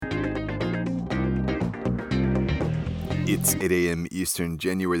It's 8 a.m. Eastern,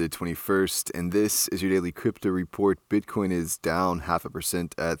 January the 21st, and this is your daily crypto report. Bitcoin is down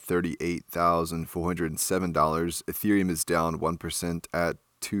 0.5% at $38,407. Ethereum is down 1% at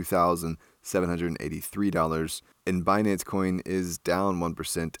 $2,783. And Binance Coin is down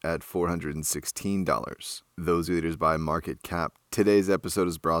 1% at $416. Those are leaders by market cap. Today's episode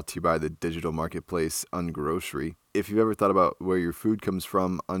is brought to you by the digital marketplace Ungrocery. If you've ever thought about where your food comes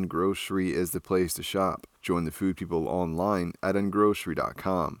from, Ungrocery is the place to shop. Join the food people online at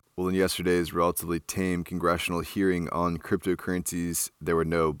ungrocery.com. Well, in yesterday's relatively tame congressional hearing on cryptocurrencies, there were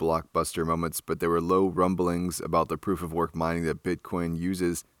no blockbuster moments, but there were low rumblings about the proof of work mining that Bitcoin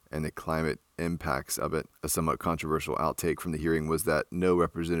uses and the climate impacts of it. A somewhat controversial outtake from the hearing was that no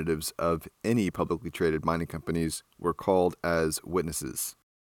representatives of any publicly traded mining companies were called as witnesses.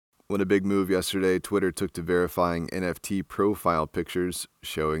 When a big move yesterday, Twitter took to verifying NFT profile pictures,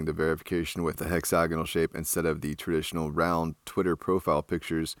 showing the verification with a hexagonal shape instead of the traditional round Twitter profile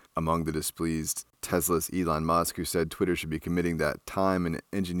pictures among the displeased. Tesla's Elon Musk, who said Twitter should be committing that time and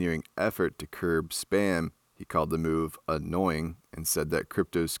engineering effort to curb spam. He called the move annoying and said that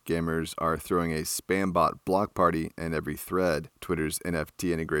crypto scammers are throwing a spam bot block party in every thread. Twitter's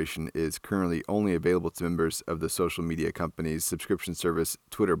NFT integration is currently only available to members of the social media company's subscription service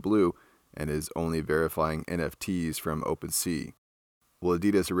Twitter Blue and is only verifying NFTs from OpenSea. Well,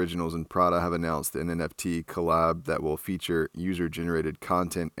 Adidas Originals and Prada have announced an NFT collab that will feature user-generated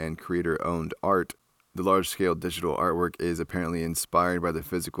content and creator-owned art. The large-scale digital artwork is apparently inspired by the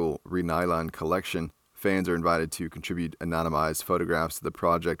physical Renylon collection. Fans are invited to contribute anonymized photographs to the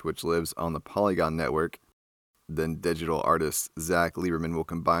project, which lives on the Polygon network. Then digital artist Zach Lieberman will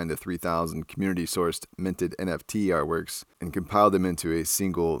combine the 3,000 community-sourced minted NFT artworks and compile them into a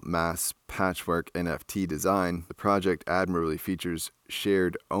single mass patchwork NFT design. The project admirably features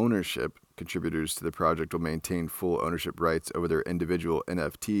shared ownership. Contributors to the project will maintain full ownership rights over their individual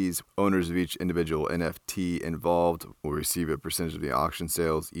NFTs. Owners of each individual NFT involved will receive a percentage of the auction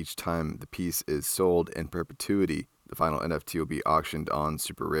sales each time the piece is sold in perpetuity. The final NFT will be auctioned on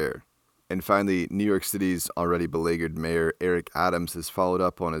Super Rare. And finally, New York City's already beleaguered mayor Eric Adams has followed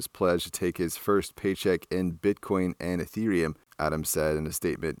up on his pledge to take his first paycheck in Bitcoin and Ethereum. Adams said in a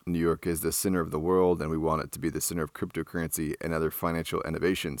statement, "New York is the center of the world, and we want it to be the center of cryptocurrency and other financial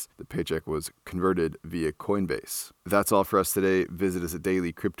innovations." The paycheck was converted via Coinbase. That's all for us today. Visit us at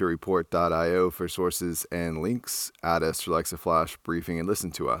dailycryptoreport.io for sources and links. Add us for Alexa Flash briefing and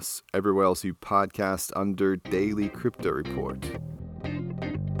listen to us everywhere else you podcast under Daily Crypto Report.